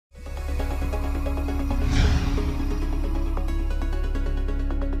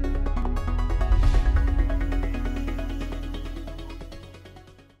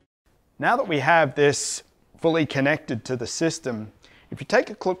Now that we have this fully connected to the system, if you take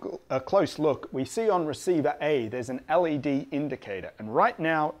a close look, we see on receiver A there's an LED indicator, and right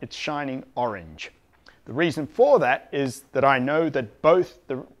now it's shining orange. The reason for that is that I know that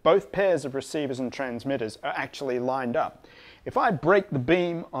both pairs of receivers and transmitters are actually lined up. If I break the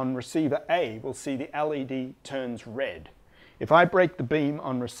beam on receiver A, we'll see the LED turns red. If I break the beam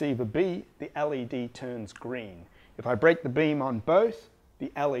on receiver B, the LED turns green. If I break the beam on both,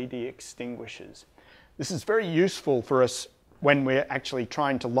 the LED extinguishes. This is very useful for us when we're actually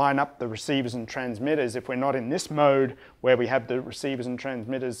trying to line up the receivers and transmitters. If we're not in this mode where we have the receivers and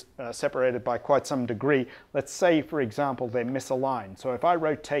transmitters separated by quite some degree, let's say, for example, they're misaligned. So if I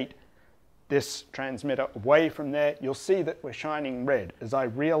rotate this transmitter away from there, you'll see that we're shining red. As I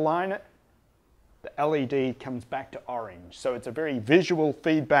realign it, the LED comes back to orange. So it's a very visual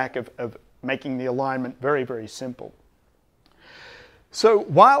feedback of making the alignment very, very simple. So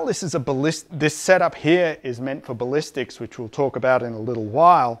while this is this setup here is meant for ballistics, which we'll talk about in a little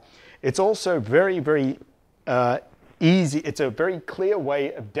while, it's also very, very easy. It's a very clear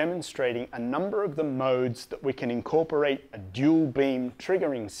way of demonstrating a number of the modes that we can incorporate a dual beam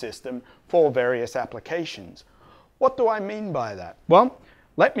triggering system for various applications. What do I mean by that? Well,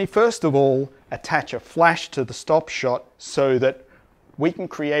 let me first of all attach a flash to the StopShot so that we can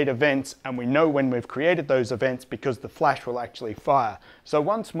create events, and we know when we've created those events because the flash will actually fire. So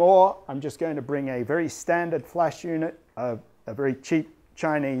once more, I'm just going to bring a very standard flash unit, a very cheap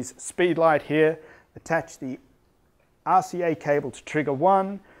Chinese speed light here, attach the RCA cable to trigger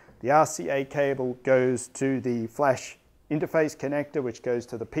 1. The RCA cable goes to the flash interface connector, which goes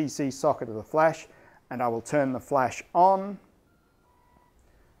to the PC socket of the flash, and I will turn the flash on.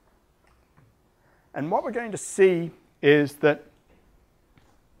 And what we're going to see is that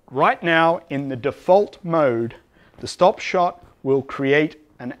right now, in the default mode, the StopShot will create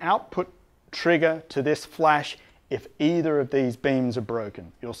an output trigger to this flash if either of these beams are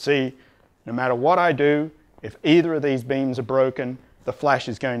broken. You'll see, no matter what I do, if either of these beams are broken, the flash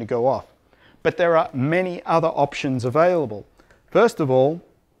is going to go off. But there are many other options available. First of all,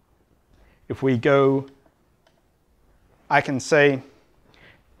 if we go, I can say,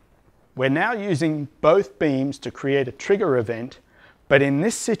 we're now using both beams to create a trigger event. But in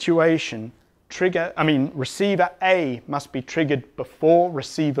this situation, receiver A must be triggered before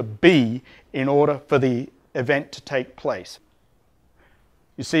receiver B in order for the event to take place.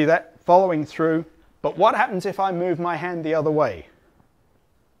 You see that following through? But what happens if I move my hand the other way?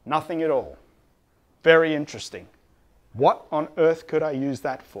 Nothing at all. Very interesting. What on earth could I use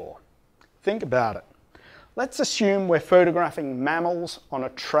that for? Think about it. Let's assume we're photographing mammals on a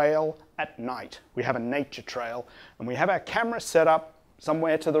trail at night. We have a nature trail, and we have our camera set up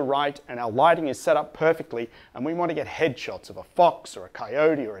somewhere to the right, and our lighting is set up perfectly, and we want to get headshots of a fox or a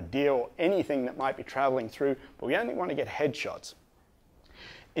coyote or a deer or anything that might be traveling through, but we only want to get headshots.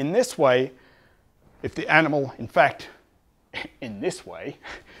 In this way, if the animal, in fact, in this way,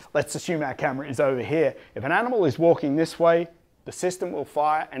 let's assume our camera is over here. If an animal is walking this way, the system will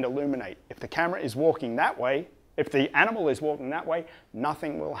fire and illuminate. If the camera is walking that way, if the animal is walking that way,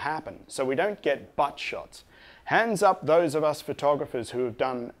 nothing will happen. So we don't get butt shots. Hands up those of us photographers who have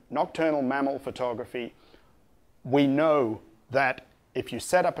done nocturnal mammal photography. We know that if you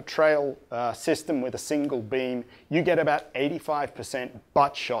set up a trail system with a single beam, you get about 85%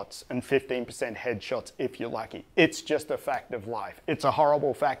 butt shots and 15% head shots if you're lucky. It's just a fact of life. It's a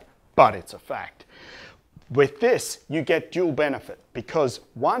horrible fact, but it's a fact. With this, you get dual benefit because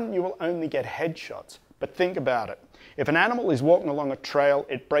one, you will only get headshots. But think about it. If an animal is walking along a trail,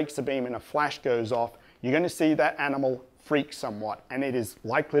 it breaks the beam and a flash goes off, you're going to see that animal freak somewhat, and it is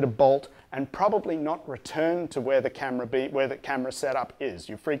likely to bolt and probably not return to where the camera setup is.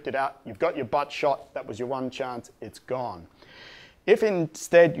 You freaked it out, you've got your butt shot, that was your one chance, it's gone. If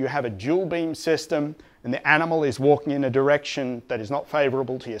instead you have a dual beam system and the animal is walking in a direction that is not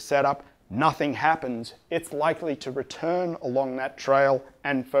favorable to your setup, nothing happens, it's likely to return along that trail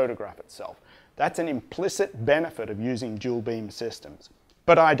and photograph itself. That's an implicit benefit of using dual beam systems.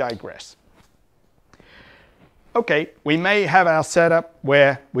 But I digress. Okay, we may have our setup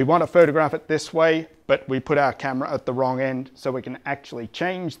where we want to photograph it this way, but we put our camera at the wrong end, so we can actually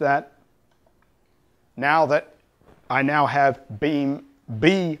change that. Now that I now have beam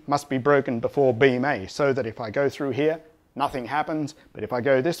B must be broken before beam A, so that if I go through here, nothing happens, but if I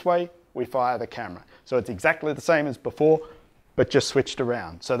go this way, we fire the camera. So it's exactly the same as before, but just switched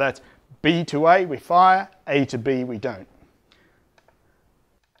around. So that's B to A, we fire, A to B, we don't.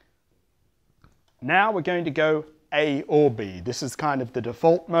 Now we're going to go A or B. This is kind of the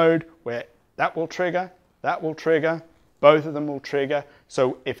default mode where that will trigger, both of them will trigger.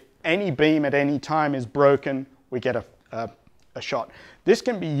 So if any beam at any time is broken, we get a shot. This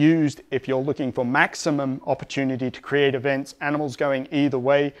can be used if you're looking for maximum opportunity to create events, animals going either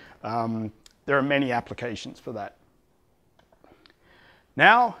way. There are many applications for that.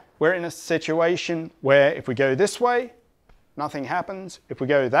 Now we're in a situation where if we go this way, nothing happens. If we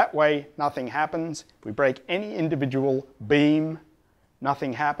go that way, nothing happens. If we break any individual beam,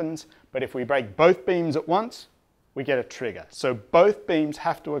 nothing happens. But if we break both beams at once, we get a trigger. So both beams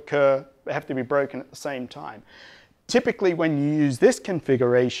have to occur, they have to be broken at the same time. Typically when you use this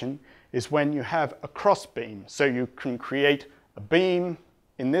configuration is when you have a cross beam. So you can create a beam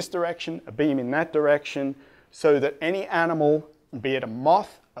in this direction, a beam in that direction, so that any animal, be it a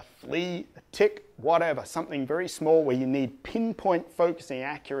moth, a flea, a tick, whatever, something very small where you need pinpoint focusing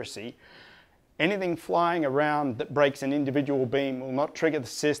accuracy, anything flying around that breaks an individual beam will not trigger the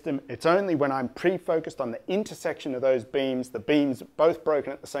system. It's only when I'm pre-focused on the intersection of those beams, the beams both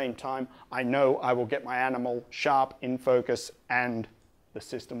broken at the same time, I know I will get my animal sharp in focus and the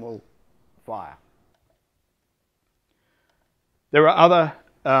system will fire. There are other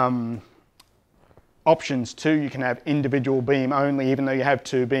options too. You can have individual beam only, even though you have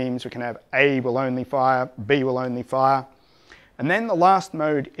two beams. We can have A will only fire, B will only fire. And then the last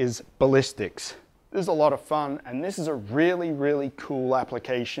mode is ballistics. This is a lot of fun, and this is a really, really cool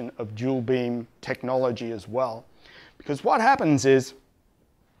application of dual beam technology as well. Because what happens is,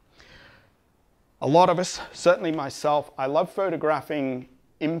 a lot of us, certainly myself, I love photographing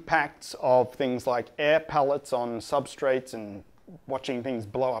impacts of things like air pellets on substrates and watching things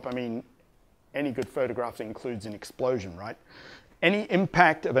blow up. I mean, any good photograph includes an explosion, right? Any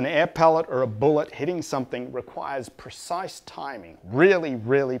impact of an air pellet or a bullet hitting something requires precise timing, really,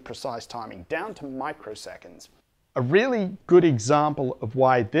 really precise timing, down to microseconds. A really good example of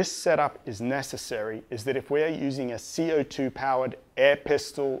why this setup is necessary is that if we're using a CO2-powered air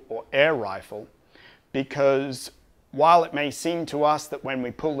pistol or air rifle, because while it may seem to us that when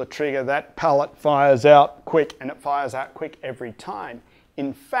we pull the trigger, that pellet fires out quick and it fires out quick every time,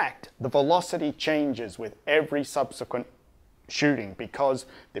 in fact, the velocity changes with every subsequent shooting because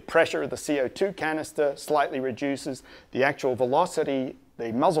the pressure of the CO2 canister slightly reduces. The actual velocity,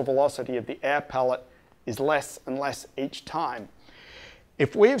 the muzzle velocity of the air pellet is less and less each time.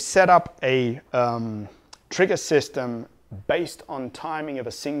 If we've set up a trigger system based on timing of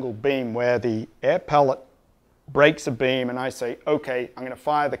a single beam where the air pellet breaks a beam and I say, okay, I'm going to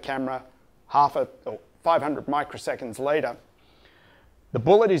fire the camera 500 microseconds later, the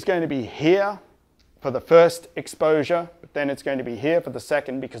bullet is going to be here for the first exposure, but then it's going to be here for the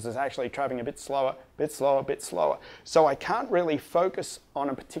second because it's actually traveling a bit slower, bit slower, bit slower. So I can't really focus on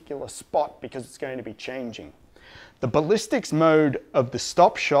a particular spot because it's going to be changing. The ballistics mode of the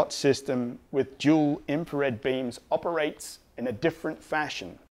StopShot system with dual infrared beams operates in a different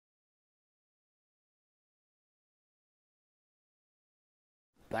fashion.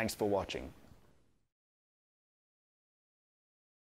 Thanks for watching.